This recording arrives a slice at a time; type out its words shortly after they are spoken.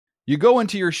You go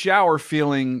into your shower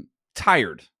feeling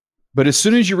tired, but as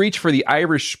soon as you reach for the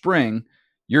Irish Spring,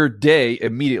 your day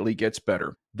immediately gets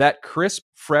better. That crisp,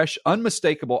 fresh,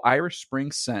 unmistakable Irish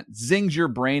Spring scent zings your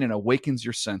brain and awakens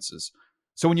your senses.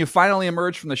 So when you finally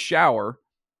emerge from the shower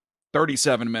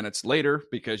 37 minutes later,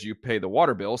 because you pay the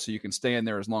water bill so you can stay in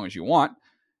there as long as you want,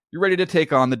 you're ready to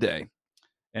take on the day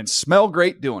and smell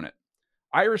great doing it.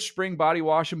 Irish Spring Body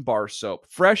Wash and Bar Soap.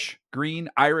 Fresh, green,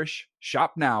 Irish.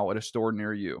 Shop now at a store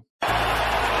near you.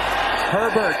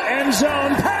 Herbert, end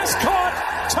zone, pass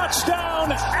caught,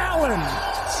 touchdown, Allen.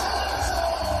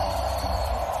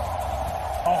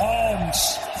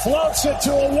 Mahomes floats it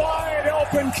to a wide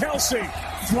open Kelsey.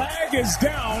 Flag is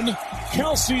down.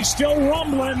 Kelsey still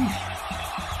rumbling.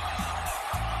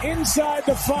 Inside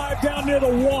the 5, down near the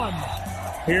 1.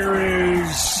 Here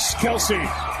is Kelsey.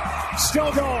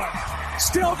 Still going.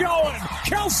 Still going.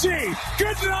 Kelsey.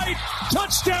 Good night.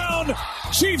 Touchdown.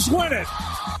 Chiefs win it.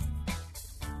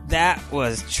 That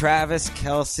was Travis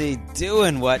Kelce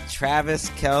doing what Travis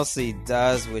Kelce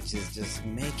does, which is just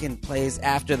making plays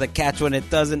after the catch when it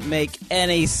doesn't make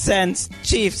any sense.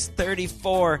 Chiefs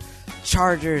 34,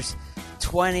 Chargers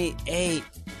 28.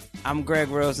 I'm Greg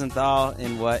Rosenthal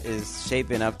in what is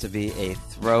shaping up to be a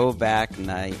throwback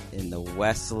night in the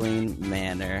Wesleyan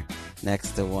Manor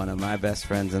next to one of my best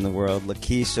friends in the world,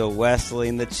 Lakeisha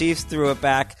Wesleyan. The Chiefs threw it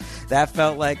back. That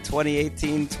felt like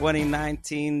 2018,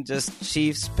 2019, just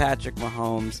Chiefs, Patrick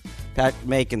Mahomes,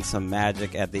 making some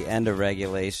magic at the end of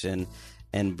regulation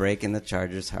and breaking the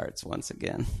Chargers' hearts once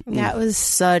again. That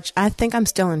was I think I'm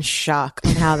still in shock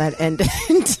on how that ended.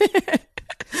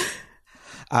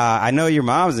 I know your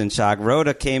mom's in shock.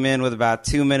 Rhoda came in with about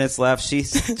 2 minutes left. She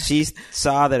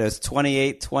saw that it was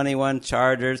 28-21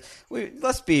 Chargers.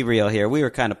 Let's be real here. We were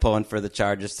kind of pulling for the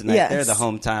Chargers tonight. Yes. They're the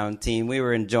hometown team. We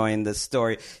were enjoying the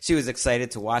story. She was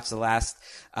excited to watch the last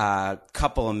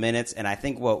couple of minutes. And I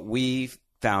think what we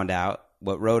found out,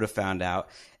 what Rhoda found out,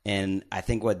 and I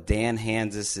think what Dan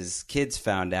Hansis' kids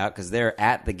found out, because they're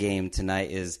at the game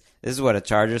tonight, is this is what a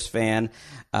Chargers fan,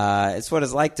 it's what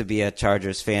it's like to be a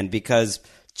Chargers fan, because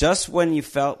just when you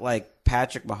felt like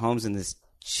Patrick Mahomes and this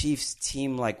Chiefs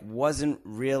team wasn't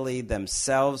really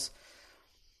themselves,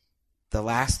 the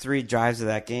last 3 drives of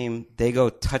that game, they go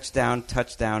touchdown,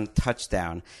 touchdown,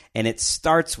 touchdown. And it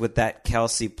starts with that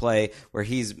Kelsey play where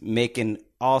he's making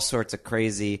all sorts of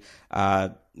crazy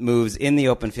moves in the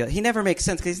open field. He never makes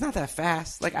sense because he's not that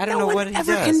fast. I don't know what he does.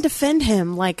 No one ever can defend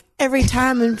him. Every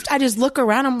time, and I just look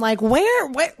around. I'm like, where are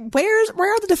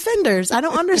the defenders? I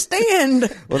don't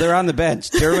understand. Well, they're on the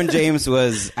bench. Derwin James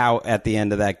was out at the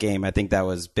end of that game. I think that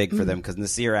was big for them because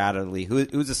Nasir Adderley,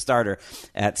 who's a starter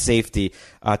at safety,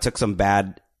 took some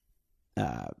bad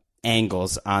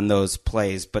angles on those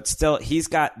plays. But still, he's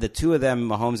got the two of them,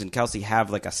 Mahomes and Kelsey,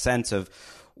 have a sense of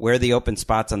where the open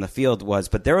spots on the field was.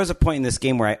 But there was a point in this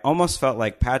game where I almost felt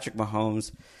like Patrick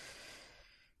Mahomes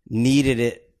needed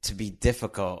it to be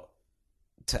difficult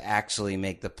to actually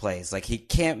make the plays. He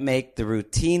can't make the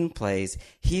routine plays.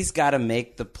 He's got to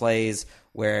make the plays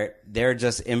where they're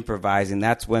just improvising.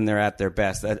 That's when they're at their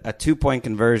best. A 2-point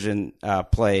conversion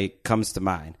play comes to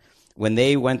mind. When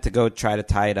they went to go try to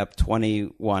tie it up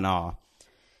 21-all,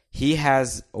 he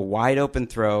has a wide open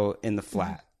throw in the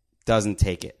flat. Doesn't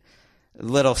take it. A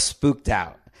little spooked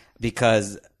out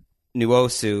because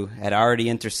Nwosu had already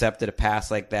intercepted a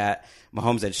pass like that.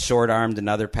 Mahomes had short-armed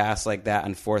another pass like that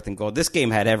on 4th and goal. This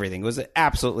game had everything. It was an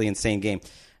absolutely insane game.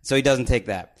 So he doesn't take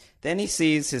that. Then he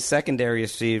sees his secondary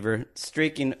receiver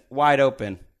streaking wide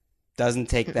open. Doesn't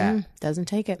take that. Doesn't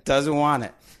take it. Doesn't want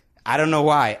it. I don't know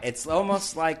why. It's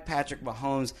almost like Patrick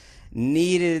Mahomes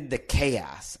needed the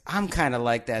chaos. I'm kind of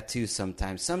like that too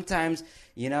sometimes. Sometimes,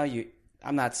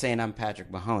 I'm not saying I'm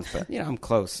Patrick Mahomes, but I'm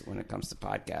close when it comes to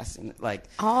podcasting.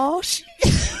 Oh shit!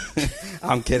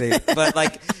 I'm kidding,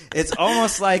 but it's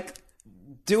almost like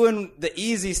doing the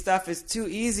easy stuff is too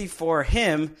easy for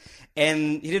him,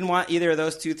 and he didn't want either of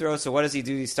those 2 throws. So what does he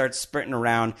do? He starts sprinting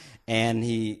around, and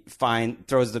he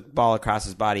throws the ball across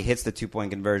his body, hits the 2-point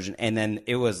conversion, and then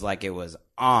it was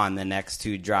on the next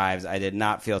 2 drives. I did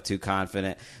not feel too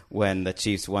confident when the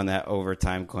Chiefs won that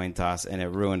overtime coin toss, and it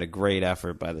ruined a great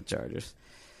effort by the Chargers.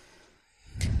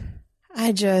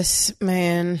 I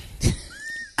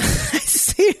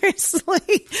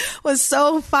seriously was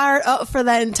so fired up for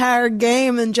that entire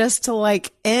game, and just to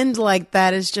end like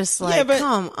that is just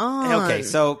come on. Okay,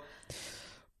 so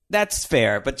that's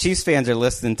fair, but Chiefs fans are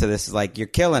listening to this you're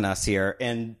killing us here,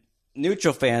 and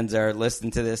neutral fans are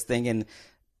listening to this thing, and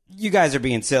you guys are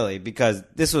being silly because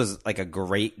this was like a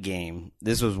great game.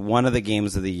 This was one of the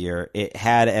games of the year. It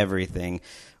had everything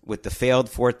with the failed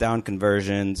fourth down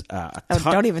conversions.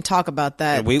 Don't even talk about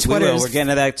that. We will. We're getting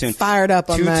to that soon. Fired up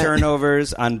on that. 2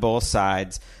 turnovers on both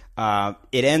sides.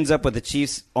 It ends up with the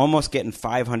Chiefs almost getting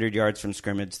 500 yards from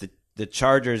scrimmage. The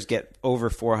Chargers get over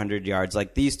 400 yards.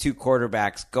 Like these two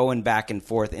quarterbacks going back and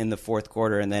forth in the fourth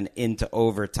quarter and then into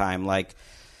overtime. Like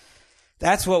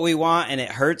that's what we want, and it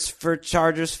hurts for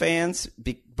Chargers fans.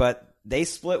 But they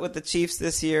split with the Chiefs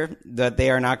this year. That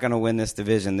they are not going to win this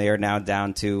division. They are now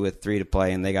down 2 with 3 to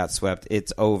play, and they got swept.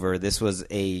 It's over. This was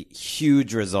a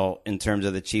huge result in terms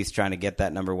of the Chiefs trying to get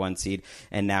that number 1 seed,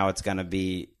 and now it's going to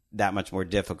be that much more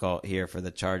difficult here for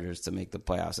the Chargers to make the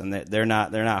playoffs, and they're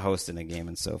not hosting a game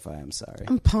in SoFi. I'm sorry.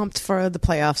 I'm pumped for the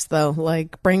playoffs though.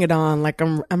 Like bring it on. Like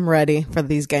I'm ready for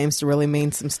these games to really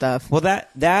mean some stuff. Well,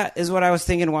 that is what I was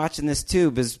thinking watching this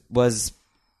too. Was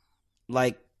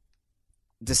like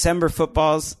December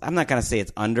footballs. I'm not gonna say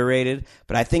it's underrated,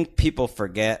 but I think people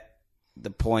forget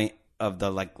the point of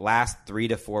the like last 3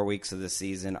 to 4 weeks of the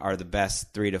season are the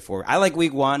best 3 to 4. I like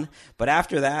week 1, but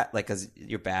after that, like, cause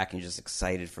you're back and you're just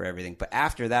excited for everything. But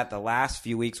after that, the last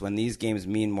few weeks when these games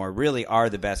mean more really are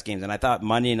the best games. And I thought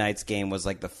Monday night's game was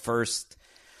like the first,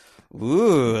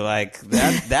 like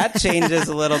that changes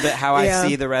a little bit how I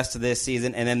see the rest of this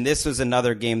season. And then this was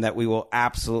another game that we will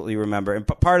absolutely remember. And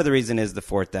part of the reason is the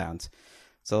fourth downs.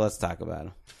 So let's talk about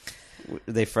them. Are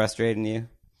they frustrating you?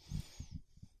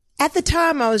 At the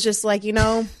time, I was just like,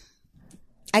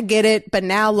 I get it. But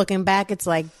now looking back, it's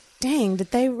like, dang,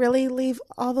 did they really leave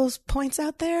all those points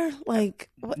out there? Like,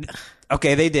 what?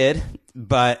 Okay, they did.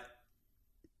 But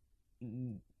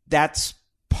that's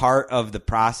part of the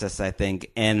process, I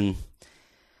think. And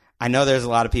I know there's a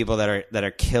lot of people that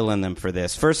are killing them for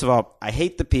this. First of all, I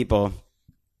hate the people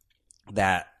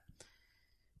that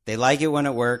they like it when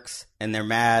it works and they're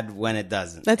mad when it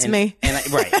doesn't. That's me.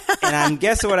 Right. And I'm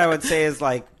guessing what I would say is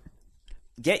like,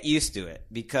 get used to it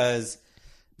because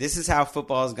this is how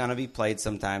football is going to be played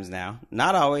sometimes now.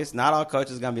 Not always. Not all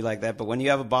coaches are going to be like that. But when you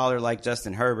have a baller like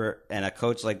Justin Herbert and a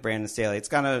coach like Brandon Staley, it's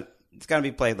going to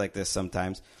be played like this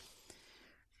sometimes.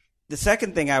 The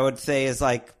second thing I would say is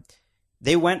like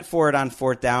they went for it on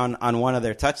fourth down on one of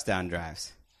their touchdown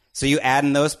drives. So you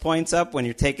adding those points up when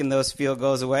you're taking those field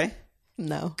goals away?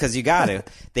 No. Because you got to.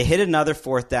 They hit another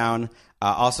fourth down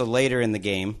also later in the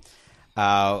game.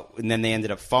 And then they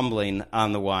ended up fumbling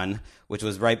on the one, which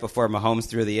was right before Mahomes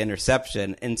threw the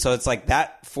interception. And so it's like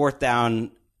that fourth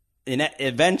down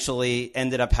eventually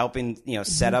ended up helping,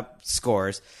 set up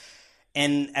scores.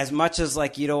 And as much as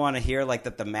like you don't want to hear like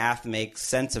that the math makes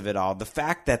sense of it all, the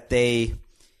fact that they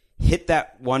hit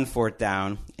that 1 fourth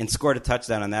down and scored a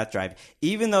touchdown on that drive,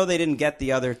 even though they didn't get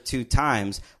the other 2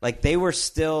 times, like they were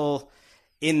still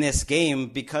in this game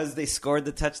because they scored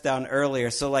the touchdown earlier.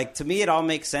 So, like, to me, it all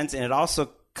makes sense. And it also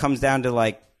comes down to,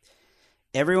 like,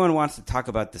 everyone wants to talk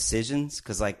about decisions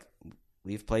because, like,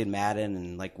 we've played Madden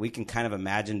and, like, we can kind of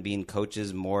imagine being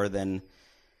coaches more than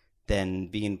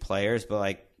being players. But,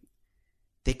 like,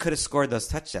 they could have scored those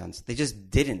touchdowns. They just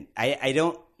didn't. I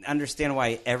don't understand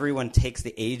why everyone takes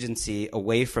the agency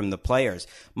away from the players.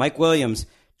 Mike Williams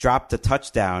dropped a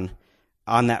touchdown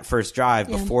on that first drive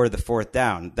before the fourth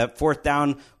down. That fourth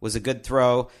down was a good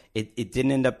throw. It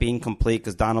didn't end up being complete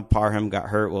because Donald Parham got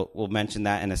hurt. We'll mention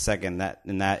that in a second.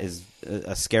 That is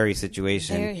a scary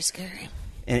situation. Very scary.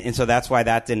 And so that's why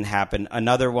that didn't happen.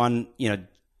 Another one,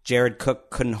 Jared Cook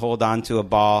couldn't hold on to a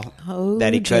ball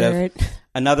that he could have.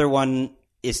 Another one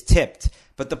is tipped.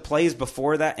 But the plays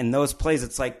before that and those plays,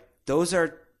 it's like those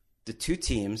are the two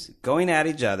teams going at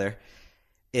each other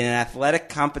in an athletic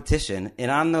competition, and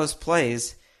on those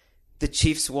plays, the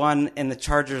Chiefs won and the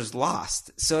Chargers lost.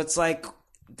 So it's like,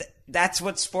 that's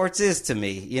what sports is to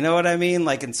me. You know what I mean?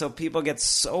 Like, and so people get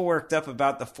so worked up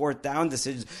about the fourth down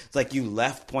decisions. It's like you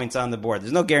left points on the board.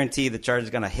 There's no guarantee the Chargers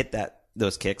are going to hit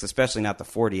those kicks, especially not the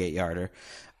 48-yarder.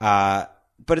 But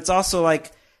it's also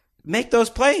like, make those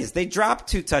plays. They dropped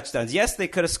 2 touchdowns. Yes, they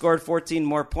could have scored 14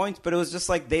 more points, but it was just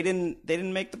like they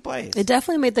didn't make the plays. It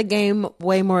definitely made the game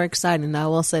way more exciting. I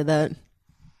will say that.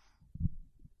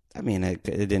 I mean, it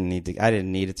didn't need to. I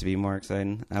didn't need it to be more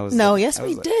exciting. We did. I was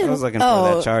looking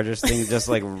for that Chargers thing, just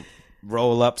like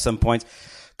roll up some points,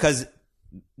 because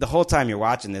the whole time you're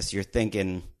watching this, you're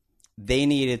thinking they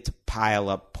needed to pile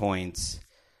up points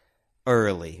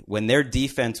early when their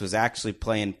defense was actually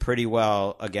playing pretty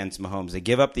well against Mahomes. They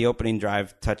give up the opening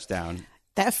drive touchdown.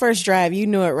 That first drive, you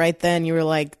knew it right then. You were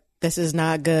like, this is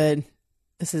not good.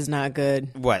 This is not good.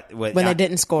 What? When they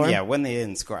didn't score? Yeah, when they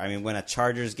didn't score. I mean, when a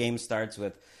Chargers game starts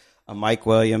with a Mike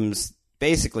Williams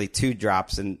basically 2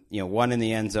 drops, and one in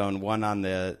the end zone, one on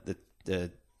the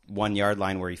 1 yard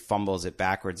line where he fumbles it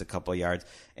backwards a couple yards,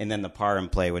 and then the Parham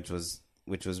play, which was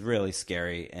really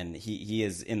scary. And he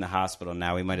is in the hospital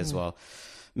now. We might as well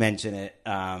mention it.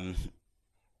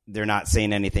 They're not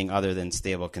saying anything other than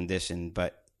stable condition,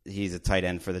 but he's a tight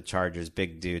end for the Chargers,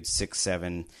 big dude,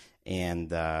 6'7",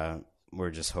 and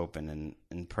we're just hoping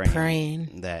and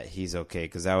praying that he's okay,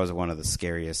 because that was one of the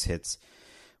scariest hits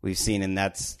we've seen, and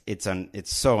it's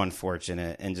so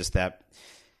unfortunate. And just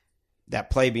that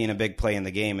play being a big play in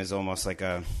the game is almost like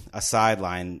a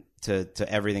sideline to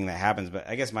everything that happens. But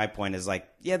I guess my point is, like,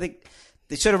 yeah, they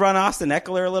should have run Austin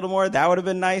Eckler a little more. That would have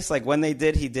been nice. Like, when they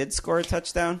did, he did score a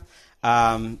touchdown.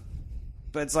 But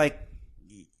it's like,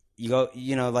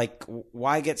 like,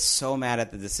 why get so mad at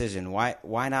the decision?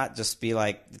 Why not just be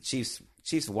like, the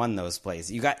Chiefs won those plays?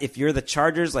 If you're the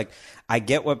Chargers, like, I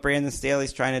get what Brandon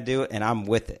Staley's trying to do, and I'm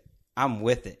with it.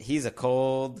 He's a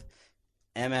cold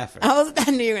MF.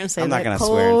 I knew you were going to say that. I'm not going to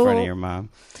swear in front of your mom.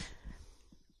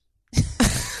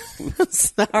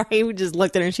 Sorry, we just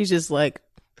looked at her and she's just like,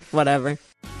 whatever.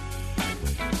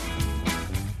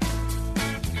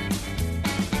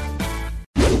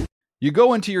 You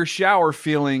go into your shower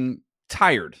feeling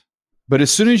tired, but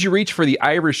as soon as you reach for the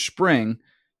Irish Spring,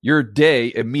 your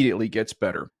day immediately gets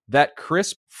better. That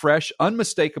crisp, fresh,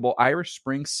 unmistakable Irish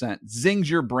Spring scent zings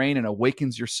your brain and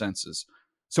awakens your senses.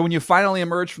 So when you finally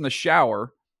emerge from the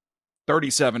shower,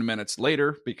 37 minutes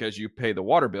later, because you pay the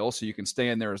water bill so you can stay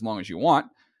in there as long as you want,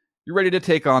 you're ready to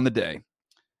take on the day.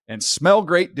 And smell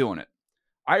great doing it.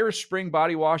 Irish Spring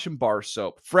Body Wash and Bar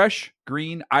Soap. Fresh,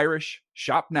 green, Irish.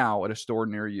 Shop now at a store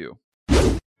near you.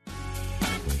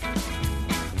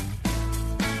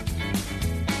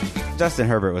 Justin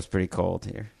Herbert was pretty cold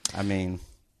here. I mean,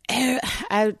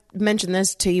 I mentioned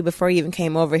this to you before you even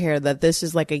came over here, that this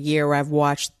is like a year where I've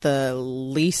watched the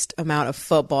least amount of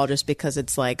football, just because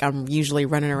it's like I'm usually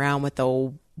running around with a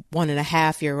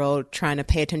 1.5-year-old trying to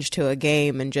pay attention to a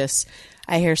game, and just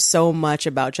I hear so much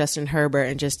about Justin Herbert,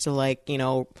 and just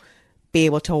to be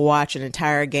able to watch an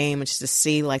entire game and just to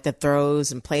see like the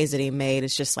throws and plays that he made,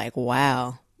 it's just like,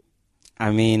 wow.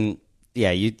 I mean,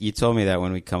 yeah, you told me that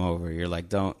when we come over. You're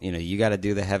like, you got to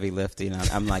do the heavy lifting.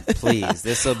 I'm like, please,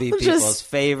 this will be people's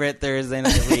favorite Thursday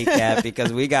night recap,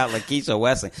 because we got Lakeisha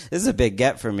Westling. This is a big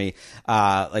get for me.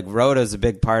 Rhoda's a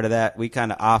big part of that. We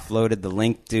kind of offloaded the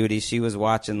link duty. She was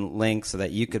watching links so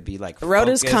that you could be like,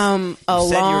 Rhoda's come a long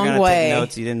way. You said you were going to take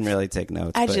notes. You didn't really take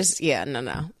notes.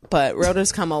 No. But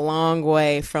Rhoda's come a long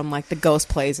way from like the ghost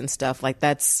plays and stuff. Like,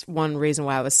 that's one reason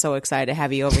why I was so excited to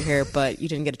have you over here, but you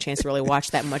didn't get a chance to really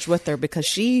watch that much with her,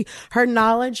 because her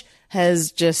knowledge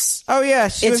has just... Oh, yeah.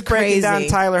 She was breaking crazy. down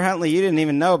Tyler Huntley. You didn't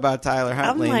even know about Tyler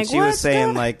Huntley. I'm like, and she was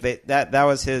saying like that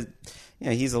was his...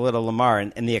 he's a little Lamar.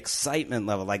 And the excitement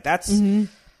level, like, that's... Mm-hmm.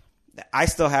 I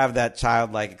still have that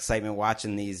childlike excitement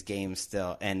watching these games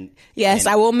still. And yes,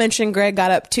 I will mention Greg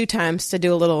got up 2 times to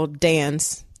do a little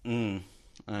dance.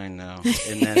 I know.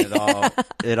 And then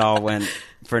it all went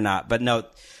for naught. But no,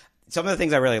 some of the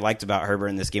things I really liked about Herbert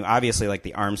in this game, obviously like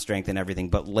the arm strength and everything,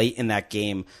 but late in that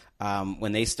game,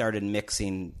 when they started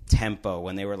mixing tempo,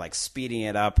 when they were like speeding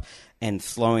it up and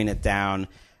slowing it down,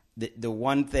 the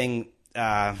one thing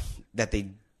that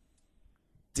they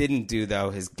didn't do, though,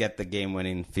 is get the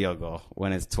game-winning field goal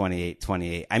when it's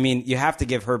 28-28. I mean, you have to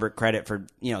give Herbert credit for,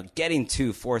 getting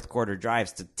 2 fourth-quarter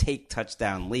drives to take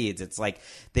touchdown leads. It's like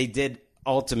they did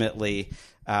ultimately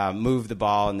move the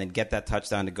ball and then get that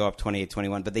touchdown to go up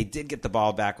 28-21, but they did get the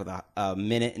ball back with a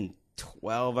minute and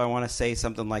 12, I want to say,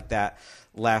 something like that,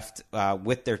 left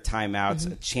with their timeouts,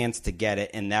 a chance to get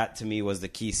it, and that, to me, was the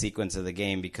key sequence of the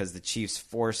game, because the Chiefs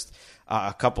forced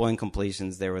a couple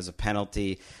incompletions. There was a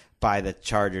penalty by the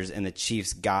Chargers, and the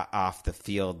Chiefs got off the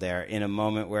field there in a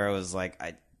moment where it was like,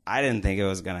 I didn't think it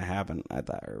was going to happen. I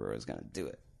thought Herbert was going to do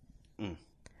it.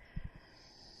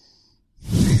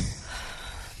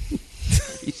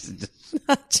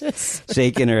 Just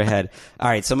shaking her head. All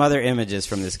right, some other images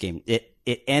from this game.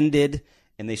 It ended,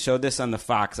 and they showed this on the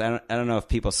Fox. I don't know if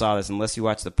people saw this. Unless you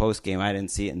watched the post game, I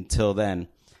didn't see it until then.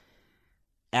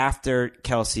 After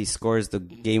Kelsey scores the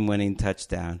game-winning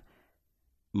touchdown,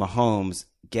 Mahomes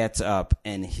gets up,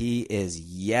 and he is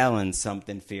yelling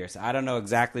something fierce. I don't know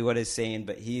exactly what he's saying,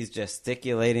 but he's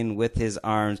gesticulating with his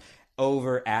arms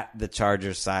over at the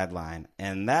Chargers sideline.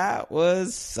 And that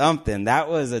was something. That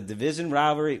was a division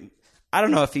rivalry. I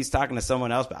don't know if he's talking to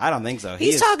someone else, but I don't think so.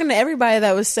 He's talking to everybody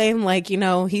that was saying, like,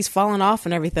 he's falling off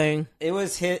and everything. It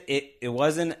was it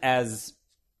wasn't as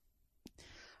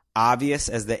obvious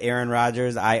as the Aaron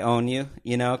Rodgers "I own you,"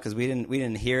 because we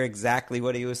didn't hear exactly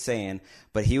what he was saying,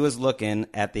 but he was looking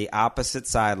at the opposite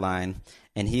sideline,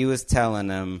 and he was telling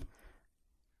them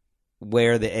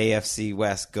where the AFC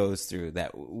West goes through,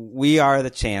 that we are the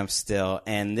champs still.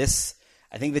 And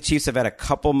I think the Chiefs have had a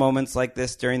couple moments like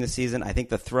this during the season. I think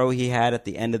the throw he had at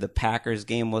the end of the Packers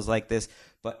game was like this.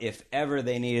 But if ever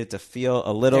they needed to feel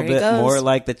a little bit more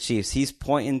like the Chiefs, he's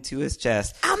pointing to his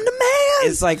chest. I'm the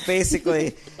man. It's like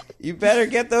basically, you better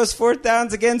get those 4th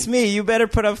downs against me. You better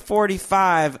put up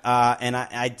 45. And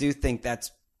I do think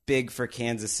that's big for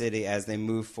Kansas City as they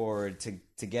move forward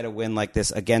to get a win like this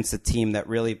against a team that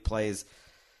really plays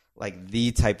like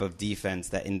the type of defense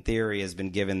that in theory has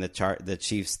been given the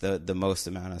Chiefs the most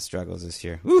amount of struggles this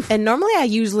year. Oof. And normally I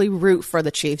usually root for the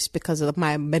Chiefs because of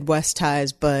my Midwest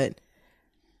ties, but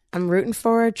I'm rooting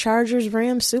for a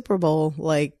Chargers-Rams Super Bowl.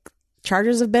 Like,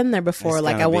 Chargers have been there before.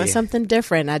 Like, I want something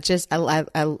different.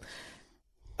 I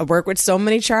work with so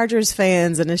many Chargers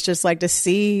fans, and it's just like to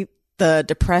see the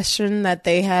depression that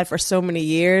they had for so many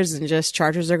years, and just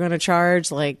Chargers are going to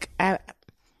charge. Like,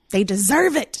 they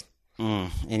deserve it.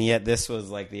 And yet this was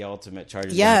like the ultimate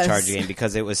Chargers charge game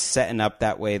because it was setting up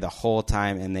that way the whole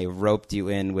time, and they roped you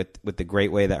in with the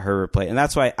great way that Herbert played. And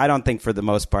that's why I don't think for the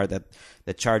most part that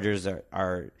the Chargers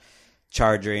are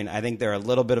charging. I think they're a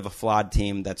little bit of a flawed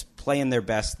team that's playing their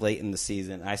best late in the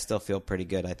season. I still feel pretty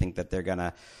good. I think that they're going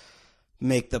to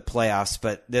make the playoffs,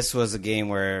 but this was a game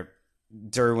where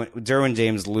Derwin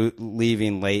James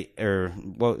leaving late, or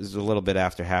what was a little bit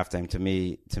after halftime, to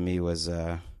me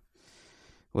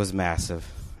was massive.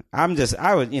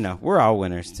 We're all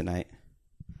winners tonight.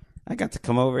 I got to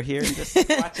come over here and just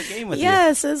watch a game with you.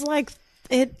 Yes, it's like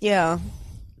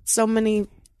so many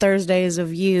Thursdays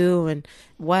of you and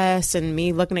Wes and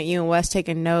me looking at you and Wes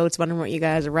taking notes, wondering what you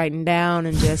guys are writing down,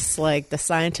 and just like the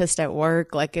scientist at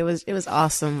work. Like it was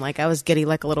awesome. Like I was giddy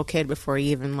like a little kid before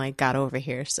he even like got over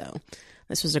here. So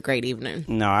this was a great evening.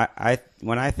 No,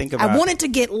 when I think about, I wanted to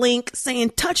get Link saying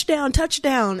touchdown,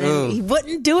 and he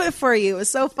wouldn't do it for you. It was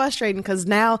so frustrating because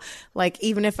now, like,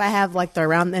 even if I have like the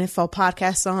Around the NFL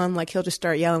podcast on, like he'll just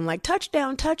start yelling like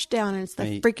touchdown, and it's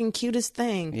the freaking cutest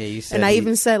thing. Yeah, you said. And I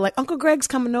even said like Uncle Greg's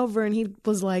coming over, and he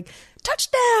was like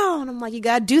touchdown. I'm like, you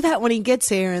gotta do that when he gets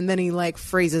here, and then he like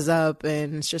freezes up,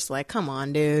 and it's just like, come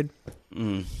on, dude.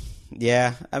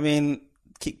 Yeah, I mean,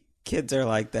 kids are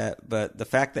like that, but the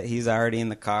fact that he's already in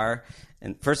the car,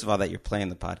 and first of all, that you're playing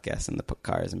the podcast in the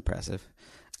car is impressive.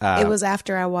 It was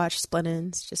after I watched Split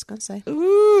Ends, just gonna say.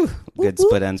 Ooh, good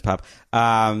Split Ends pop.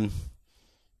 Yeah,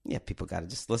 people got to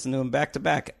just listen to him back to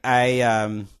back. I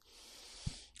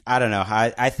don't know.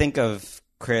 I think of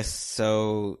Chris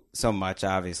so much,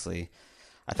 obviously.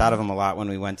 I thought of him a lot when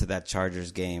we went to that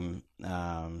Chargers game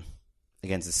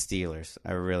against the Steelers.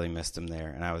 I really missed him there,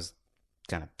 and I was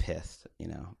kind of pissed,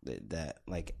 that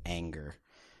like anger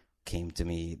came to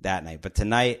me that night. But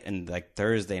tonight and like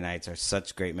Thursday nights are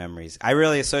such great memories. I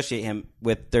really associate him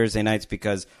with Thursday nights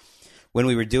because when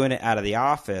we were doing it out of the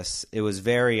office, it was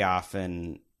very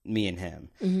often me and him.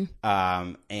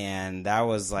 Mm-hmm. And that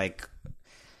was like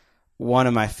one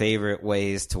of my favorite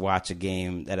ways to watch a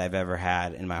game that I've ever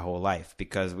had in my whole life,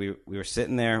 because we were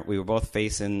sitting there, we were both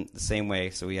facing the same way,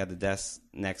 so we had the desks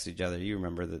next to each other. You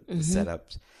remember the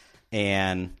setups.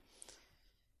 And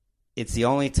it's the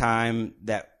only time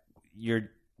that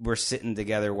we're sitting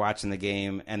together watching the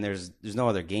game, and there's no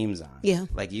other games on. Yeah.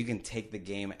 Like you can take the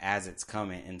game as it's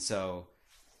coming. And so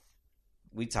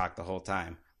we talked the whole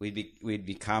time. We'd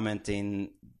be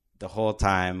commenting the whole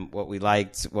time, what we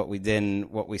liked, what we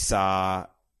didn't, what we saw,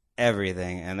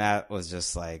 everything. And that was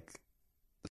just like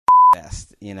the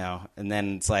best, And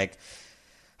then it's like,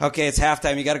 okay, it's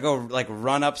halftime. You got to go like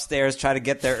run upstairs, try to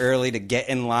get there early to get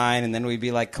in line. And then we'd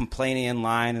be like complaining in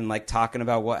line and like talking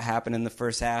about what happened in the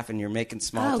first half. And you're making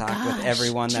small talk with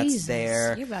everyone that's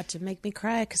there. You're about to make me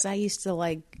cry because I used to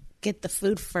like get the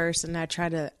food first, and I try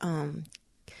to,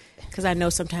 because I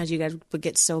know sometimes you guys would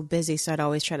get so busy. So I'd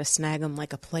always try to snag them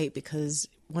like a plate, because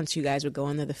once you guys would go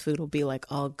in there, the food will be like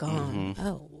all gone. Mm-hmm.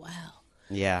 Oh, wow.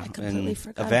 Yeah. I completely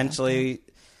forgot. Eventually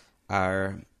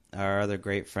our other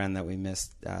great friend that we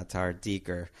missed, Tara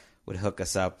Deeker, would hook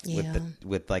us up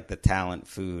with like the talent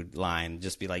food line.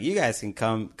 Just be like, you guys can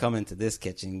come into this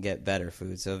kitchen and get better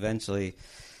food. So eventually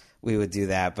we would do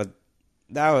that. But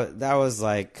that was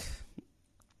like,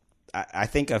 I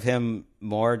think of him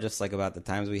more just like about the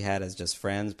times we had as just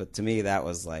friends. But to me, that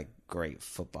was like great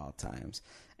football times.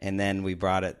 And then we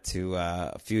brought it to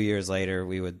a few years later,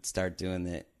 we would start doing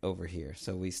it over here.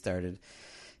 So we started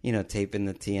taping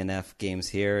the TNF games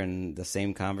here, and the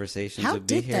same conversations would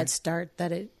be here. How did that start,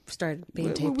 that it started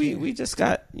being taped here? We just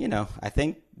got, I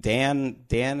think Dan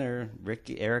or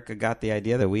Erica got the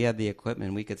idea that we had the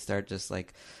equipment. We could start just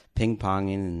like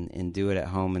ping-ponging and do it at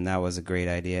home, and that was a great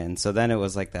idea. And so then it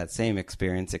was like that same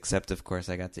experience, except, of course,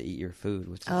 I got to eat your food.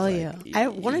 Which yeah. I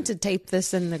wanted to tape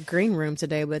this in the green room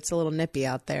today, but it's a little nippy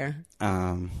out there.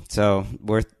 So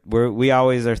we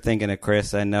always are thinking of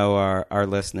Chris. I know our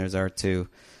listeners are too,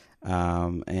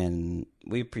 and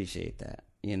we appreciate that,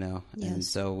 Yes. And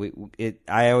so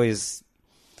I always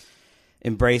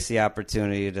embrace the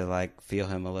opportunity to like feel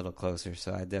him a little closer.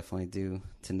 So I definitely do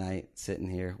tonight, sitting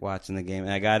here watching the game.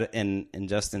 And I got it, and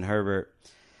Justin Herbert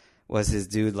was his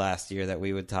dude last year that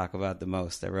we would talk about the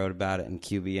most. I wrote about it in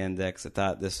QB Index. I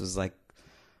thought this was like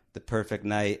the perfect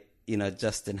night.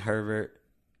 Justin Herbert,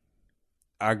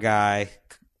 our guy,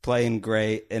 playing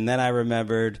great. And then I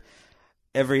remembered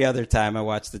every other time I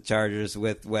watched the Chargers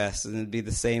with Wes, and it'd be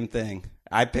the same thing.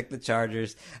 I picked the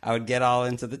Chargers. I would get all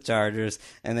into the Chargers,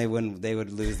 and they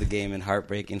would lose the game in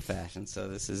heartbreaking fashion. So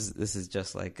this is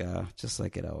just like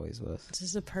it always was. This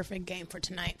is a perfect game for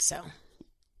tonight. So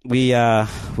we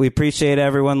appreciate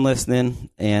everyone listening,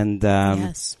 and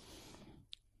yes,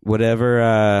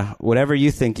 whatever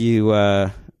you think you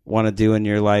want to do in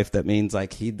your life that means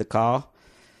like heed the call.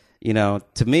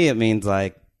 To me it means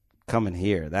like coming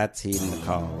here. That's heeding the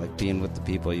call, like being with the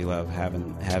people you love,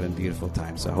 having beautiful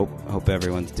time. So hope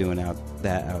everyone's doing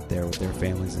that out there with their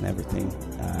families and everything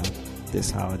this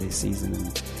holiday season.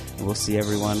 And we'll see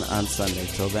everyone on Sunday.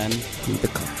 Till then, heed the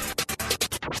call.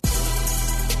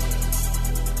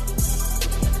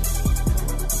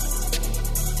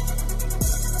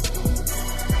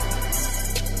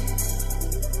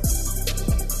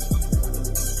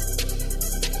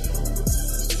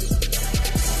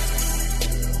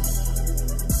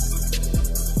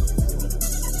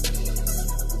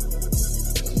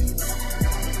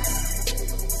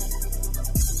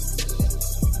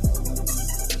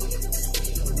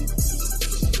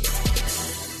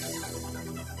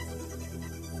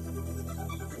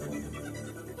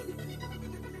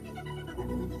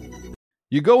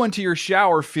 You go into your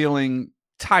shower feeling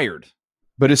tired,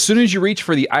 but as soon as you reach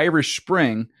for the Irish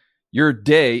Spring, your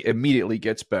day immediately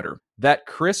gets better. That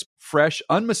crisp, fresh,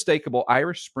 unmistakable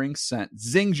Irish Spring scent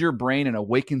zings your brain and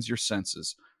awakens your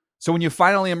senses. So when you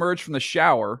finally emerge from the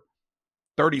shower,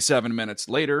 37 minutes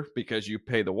later, because you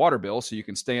pay the water bill so you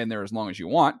can stay in there as long as you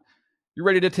want, you're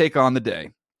ready to take on the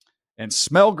day. And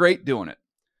smell great doing it.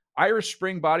 Irish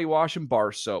Spring Body Wash and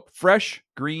Bar Soap. Fresh,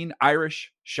 green,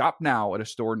 Irish. Shop now at a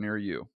store near you.